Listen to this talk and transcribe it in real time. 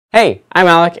Hey, I'm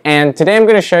Alec, and today I'm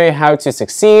going to show you how to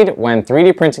succeed when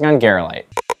 3D printing on Garolite.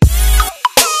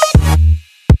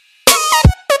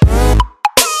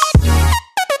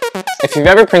 If you've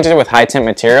ever printed with high-temp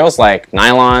materials like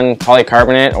nylon,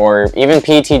 polycarbonate, or even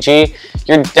PETG,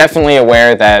 you're definitely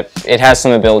aware that it has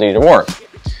some ability to warp.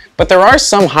 But there are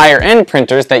some higher-end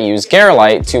printers that use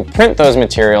Garolite to print those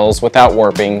materials without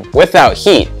warping, without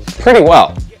heat, pretty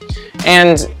well.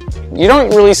 And you don't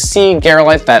really see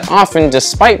Garolite that often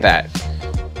despite that.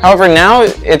 However, now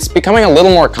it's becoming a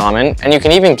little more common, and you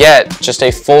can even get just a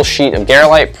full sheet of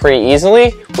Garolite pretty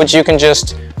easily, which you can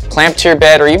just clamp to your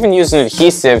bed or even use an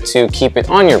adhesive to keep it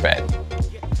on your bed.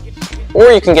 Or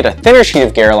you can get a thinner sheet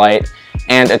of Garolite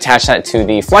and attach that to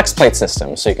the flex plate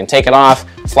system, so you can take it off,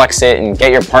 flex it, and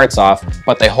get your parts off,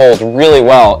 but they hold really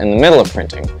well in the middle of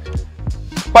printing.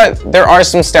 But there are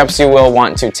some steps you will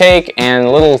want to take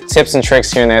and little tips and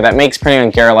tricks here and there that makes printing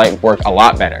on Garolite work a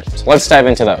lot better. So let's dive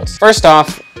into those. First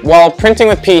off, while printing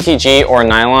with PETG or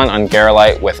nylon on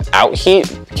Garolite without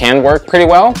heat can work pretty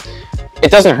well, it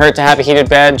doesn't hurt to have a heated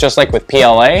bed. Just like with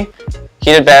PLA,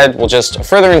 heated bed will just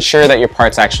further ensure that your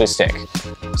parts actually stick.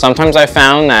 Sometimes I've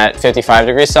found that 55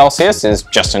 degrees Celsius is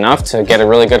just enough to get a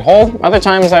really good hold. Other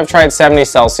times I've tried 70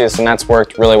 Celsius and that's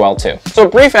worked really well too. So a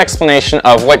brief explanation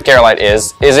of what Garolite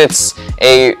is it's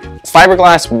a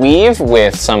fiberglass weave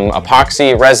with some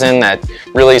epoxy resin that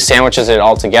really sandwiches it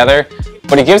all together,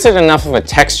 but it gives it enough of a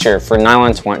texture for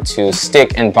nylon to want to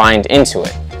stick and bind into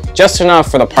it. Just enough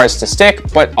for the parts to stick,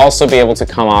 but also be able to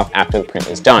come off after the print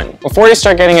is done. Before you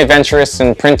start getting adventurous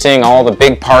and printing all the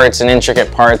big parts and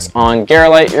intricate parts on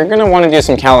Garolite, you're going to want to do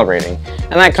some calibrating,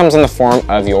 and that comes in the form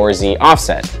of your Z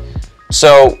offset.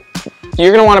 So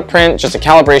you're going to want to print just a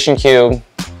calibration cube,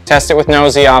 test it with no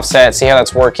Z offset, see how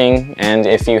that's working, and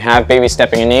if you have baby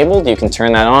stepping enabled, you can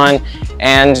turn that on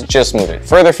and just move it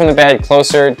further from the bed,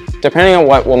 closer, depending on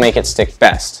what will make it stick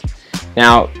best.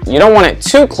 Now, you don't want it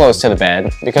too close to the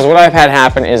bed, because what I've had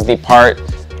happen is the part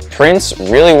prints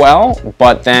really well,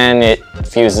 but then it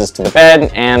fuses to the bed,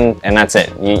 and that's it.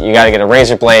 You gotta get a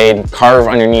razor blade, carve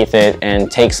underneath it, and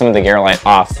take some of the Garolite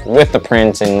off with the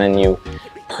print, and then you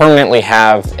permanently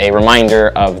have a reminder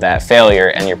of that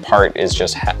failure, and your part is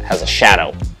just has a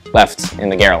shadow left in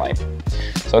the Garolite.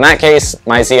 So in that case,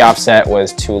 my Z offset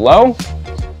was too low,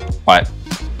 but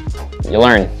you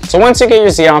learn. So once you get your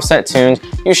Z offset tuned,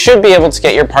 you should be able to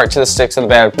get your part to the sticks of the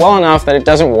bed well enough that it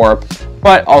doesn't warp,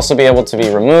 but also be able to be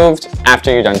removed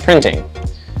after you're done printing.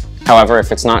 However,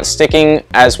 if it's not sticking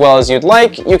as well as you'd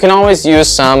like, you can always use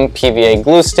some PVA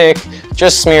glue stick,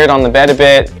 just smear it on the bed a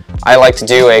bit. I like to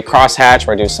do a crosshatch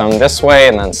where I do some this way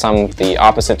and then some the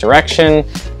opposite direction,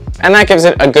 and that gives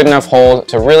it a good enough hold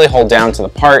to really hold down to the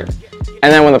part.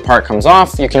 And then when the part comes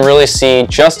off, you can really see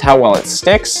just how well it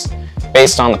sticks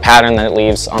based on the pattern that it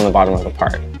leaves on the bottom of the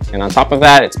part. And on top of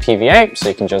that, it's PVA, so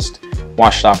you can just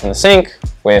wash it off in the sink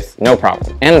with no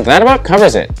problem. And that about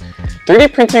covers it.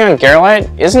 3D printing on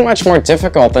Garolite isn't much more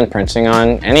difficult than printing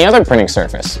on any other printing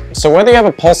surface. So whether you have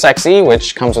a Pulse XE,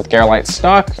 which comes with Garolite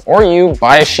stock, or you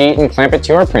buy a sheet and clamp it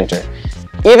to your printer,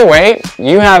 either way,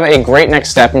 you have a great next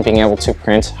step in being able to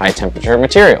print high temperature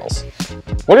materials.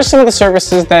 What are some of the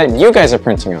surfaces that you guys are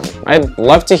printing on? I'd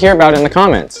love to hear about it in the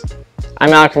comments.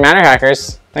 I'm Alec from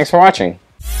MatterHackers. Thanks for watching.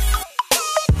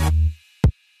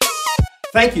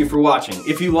 Thank you for watching.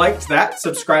 If you liked that,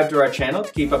 subscribe to our channel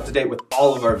to keep up to date with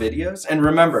all of our videos. And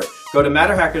remember, go to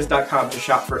MatterHackers.com to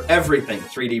shop for everything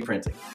 3D printing.